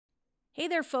Hey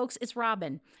there, folks, it's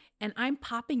Robin, and I'm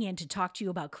popping in to talk to you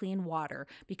about clean water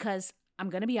because I'm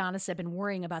going to be honest, I've been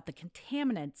worrying about the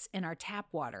contaminants in our tap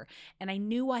water, and I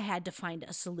knew I had to find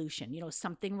a solution,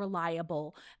 something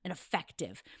reliable and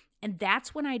effective. And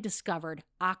that's when I discovered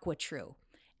AquaTrue,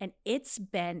 and it's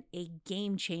been a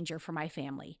game changer for my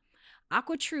family.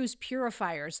 AquaTrue's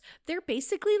purifiers, they're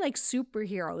basically like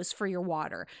superheroes for your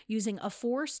water, using a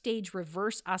 4-stage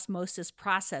reverse osmosis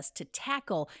process to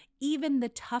tackle even the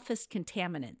toughest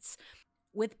contaminants.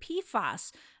 With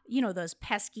PFAS, those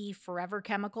pesky forever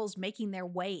chemicals making their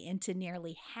way into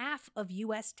nearly half of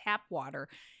US tap water,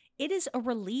 it is a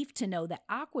relief to know that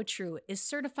AquaTrue is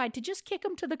certified to just kick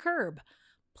them to the curb.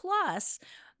 Plus,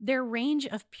 their range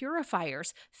of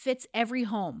purifiers fits every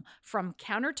home, from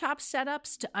countertop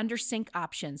setups to under sink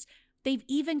options. They've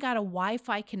even got a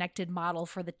Wi-Fi connected model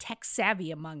for the tech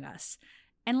savvy among us.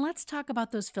 And let's talk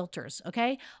about those filters,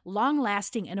 okay? Long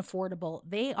lasting and affordable.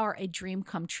 They are a dream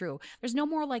come true. There's no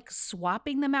more like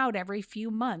swapping them out every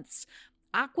few months.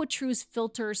 AquaTrue's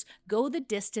filters go the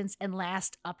distance and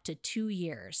last up to 2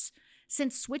 years.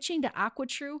 Since switching to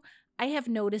AquaTrue, I have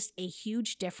noticed a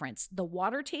huge difference. The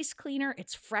water tastes cleaner,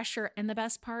 it's fresher, and the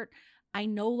best part, I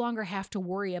no longer have to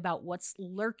worry about what's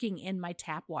lurking in my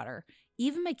tap water.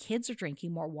 Even my kids are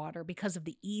drinking more water because of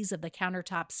the ease of the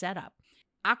countertop setup.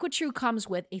 AquaTrue comes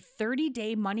with a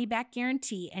 30-day money-back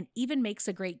guarantee and even makes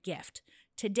a great gift.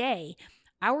 Today,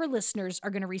 our listeners are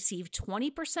going to receive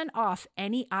 20% off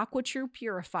any AquaTrue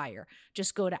purifier.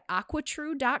 Just go to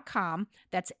aquatrue.com,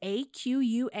 that's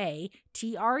AQUATRU.com,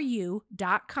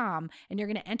 and you're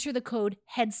going to enter the code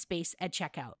HEADSPACE at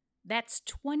checkout. That's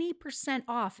 20%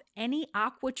 off any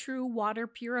AquaTrue water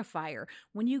purifier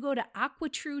when you go to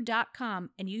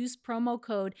aquatrue.com and use promo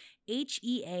code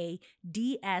HEADSPACE.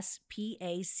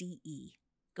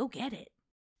 Go get it.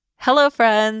 Hello,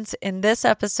 friends. In this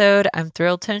episode, I'm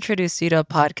thrilled to introduce you to a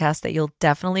podcast that you'll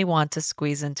definitely want to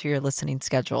squeeze into your listening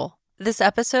schedule. This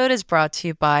episode is brought to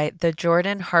you by The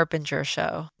Jordan Harbinger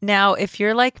Show. Now, if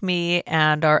you're like me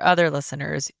and our other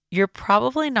listeners, you're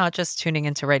probably not just tuning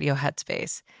into Radio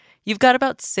Headspace. You've got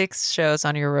about 6 shows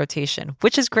on your rotation,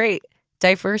 which is great.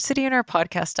 Diversity in our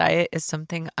podcast diet is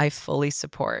something I fully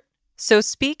support. So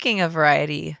speaking of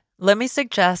variety, let me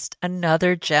suggest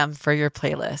another gem for your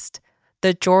playlist.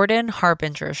 The Jordan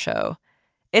Harbinger Show.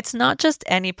 It's not just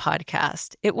any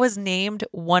podcast. It was named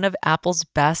one of Apple's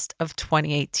best of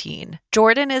 2018.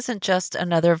 Jordan isn't just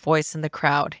another voice in the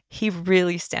crowd. He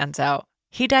really stands out.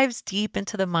 He dives deep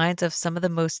into the minds of some of the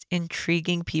most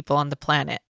intriguing people on the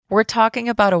planet. We're talking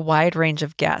about a wide range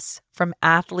of guests, from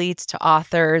athletes to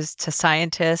authors to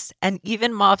scientists and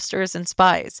even mobsters and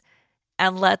spies.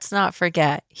 And let's not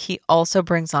forget, he also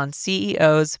brings on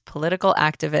CEOs, political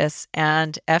activists,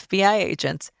 and FBI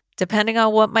agents, depending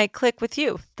on what might click with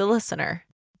you, the listener.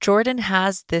 Jordan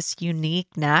has this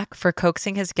unique knack for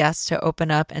coaxing his guests to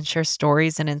open up and share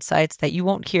stories and insights that you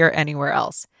won't hear anywhere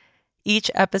else.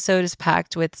 Each episode is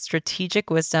packed with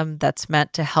strategic wisdom that's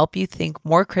meant to help you think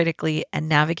more critically and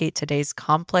navigate today's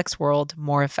complex world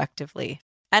more effectively.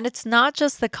 And it's not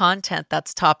just the content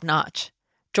that's top-notch.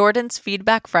 Jordan's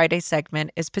Feedback Friday segment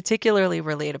is particularly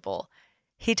relatable.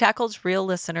 He tackles real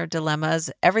listener dilemmas,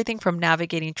 everything from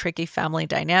navigating tricky family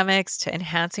dynamics to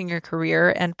enhancing your career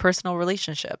and personal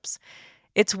relationships.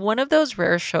 It's one of those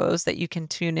rare shows that you can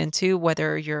tune into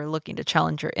whether you're looking to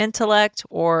challenge your intellect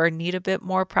or need a bit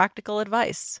more practical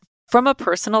advice. From a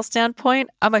personal standpoint,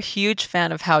 I'm a huge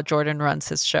fan of how Jordan runs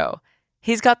his show.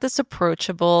 He's got this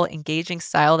approachable, engaging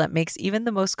style that makes even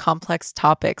the most complex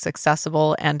topics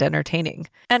accessible and entertaining.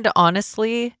 And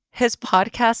honestly, his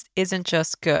podcast isn't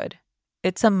just good.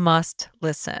 It's a must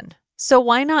listen. So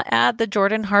why not add the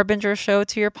Jordan Harbinger Show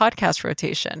to your podcast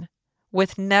rotation?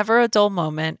 With never a dull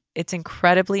moment, it's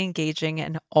incredibly engaging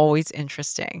and always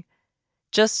interesting.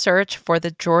 Just search for the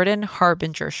Jordan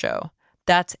Harbinger Show.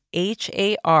 That's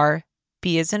HARB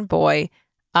as in boy,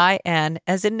 IN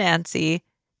as in Nancy,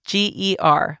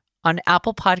 GER on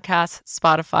Apple Podcasts,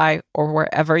 Spotify, or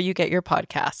wherever you get your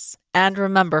podcasts. And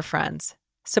remember, friends,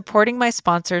 supporting my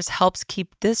sponsors helps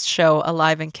keep this show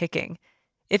alive and kicking.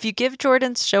 If you give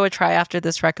Jordan's show a try after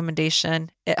this recommendation,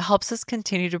 it helps us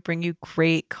continue to bring you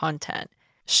great content.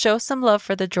 Show some love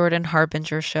for the Jordan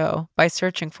Harbinger Show by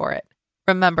searching for it.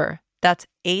 Remember, that's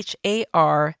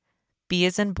HARB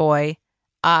as in boy,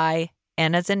 IN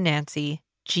as in Nancy,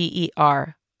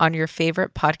 GER on your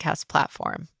favorite podcast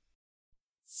platform.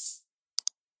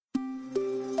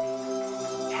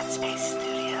 Headspace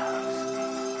Studios.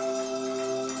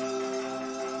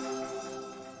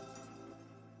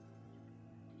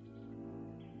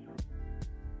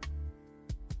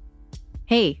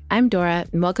 Hey, I'm Dora,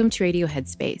 and welcome to Radio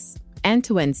Headspace and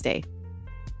to Wednesday,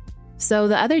 So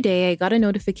the other day, I got a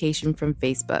notification from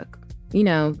Facebook. You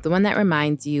know, the one that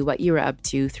reminds you what you were up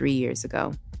to 3 years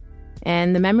ago.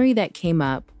 And the memory that came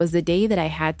up was the day that I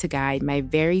had to guide my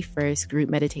very first group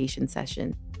meditation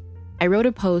session. I wrote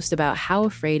a post about how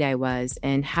afraid I was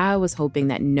and how I was hoping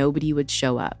that nobody would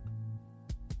show up.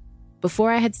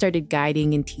 Before I had started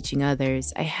guiding and teaching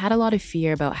others, I had a lot of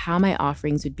fear about how my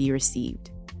offerings would be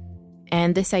received.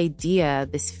 And this idea,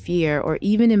 this fear, or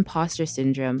even imposter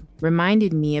syndrome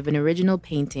reminded me of an original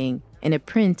painting and a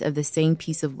print of the same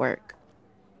piece of work.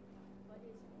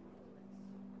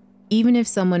 Even if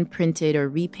someone printed or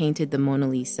repainted the Mona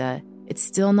Lisa, it's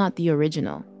still not the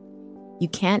original. You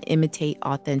can't imitate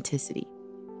authenticity.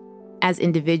 As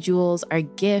individuals, our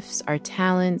gifts, our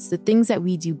talents, the things that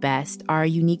we do best are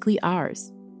uniquely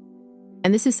ours.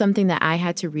 And this is something that I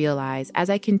had to realize as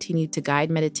I continued to guide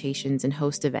meditations and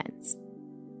host events.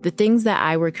 The things that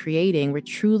I were creating were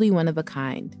truly one of a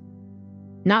kind.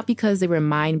 Not because they were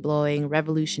mind-blowing,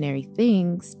 revolutionary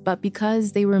things, but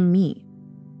because they were me.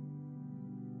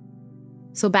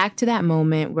 So back to that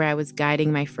moment where I was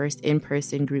guiding my first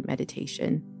in-person group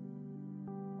meditation.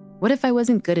 What if I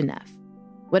wasn't good enough?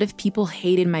 What if people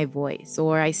hated my voice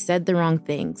or I said the wrong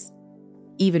things?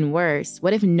 Even worse,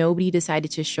 what if nobody decided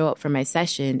to show up for my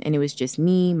session and it was just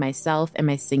me, myself, and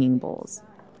my singing bowls?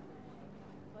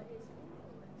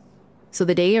 So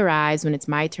the day arrives when it's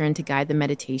my turn to guide the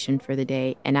meditation for the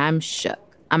day, and I'm shook.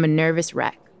 I'm a nervous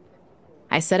wreck.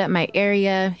 I set up my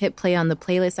area, hit play on the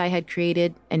playlist I had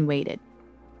created, and waited.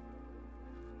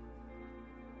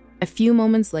 A few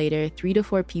moments later, 3 to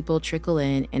 4 people trickle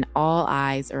in, and all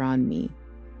eyes are on me.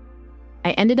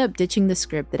 I ended up ditching the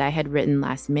script that I had written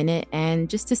last minute and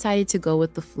just decided to go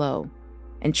with the flow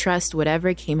and trust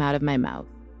whatever came out of my mouth.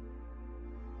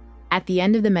 At the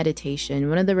end of the meditation,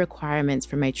 one of the requirements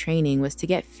for my training was to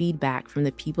get feedback from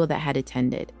the people that had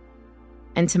attended.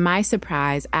 And to my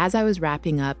surprise, as I was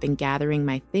wrapping up and gathering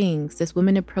my things, this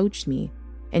woman approached me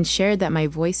and shared that my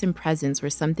voice and presence were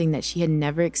something that she had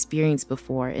never experienced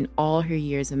before in all her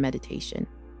years of meditation.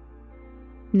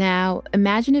 Now,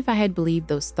 imagine if I had believed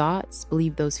those thoughts,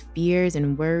 believed those fears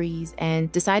and worries,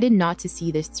 and decided not to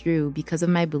see this through because of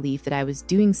my belief that I was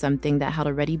doing something that had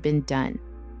already been done.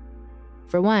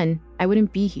 For one, I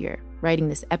wouldn't be here, writing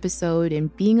this episode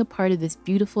and being a part of this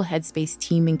beautiful Headspace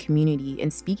team and community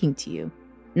and speaking to you.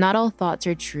 Not all thoughts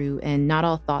are true and not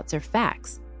all thoughts are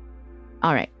facts.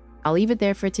 All right, I'll leave it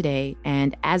there for today,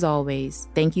 and as always,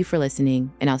 thank you for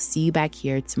listening, and I'll see you back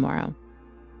here tomorrow.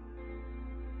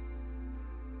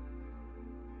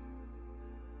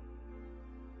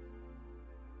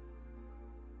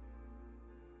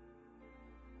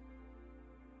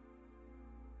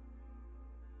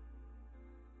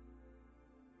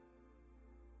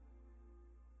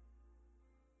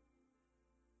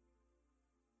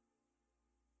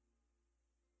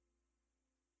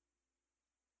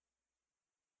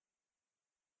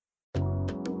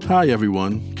 Hi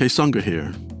everyone, Kaysunga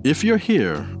here. If you're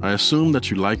here, I assume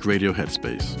that you like Radio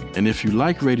Headspace. And if you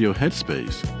like Radio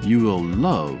Headspace, you will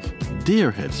love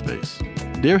Dear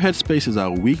Headspace. Dear Headspace is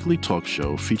our weekly talk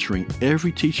show featuring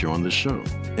every teacher on the show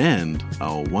and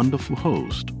our wonderful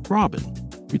host, Robin.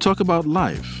 We talk about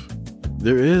life.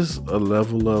 There is a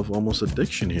level of almost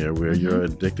addiction here where you're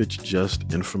addicted to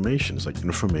just information. It's like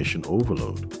information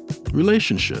overload.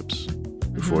 Relationships.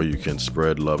 Before you can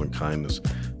spread love and kindness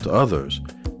to others,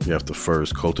 you have to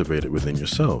first cultivate it within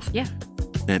yourself. Yeah.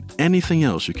 And anything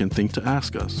else you can think to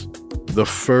ask us. The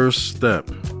first step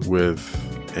with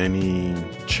any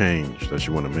change that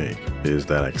you want to make is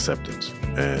that acceptance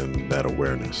and that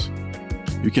awareness.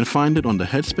 You can find it on the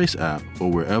Headspace app or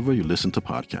wherever you listen to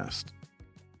podcasts.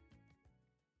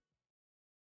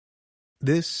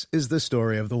 This is the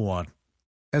story of the one.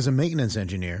 As a maintenance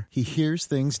engineer, he hears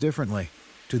things differently.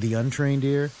 To the untrained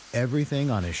ear, everything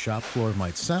on his shop floor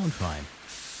might sound fine,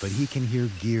 but he can hear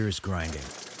gears grinding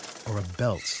or a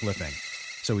belt slipping.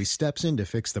 So he steps in to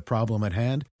fix the problem at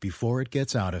hand before it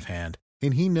gets out of hand.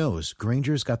 And he knows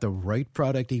Grainger's got the right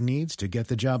product he needs to get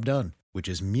the job done, which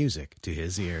is music to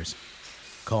his ears.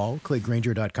 Call, click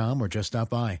Grainger.com, or just stop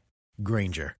by.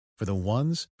 Grainger, for the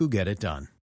ones who get it done.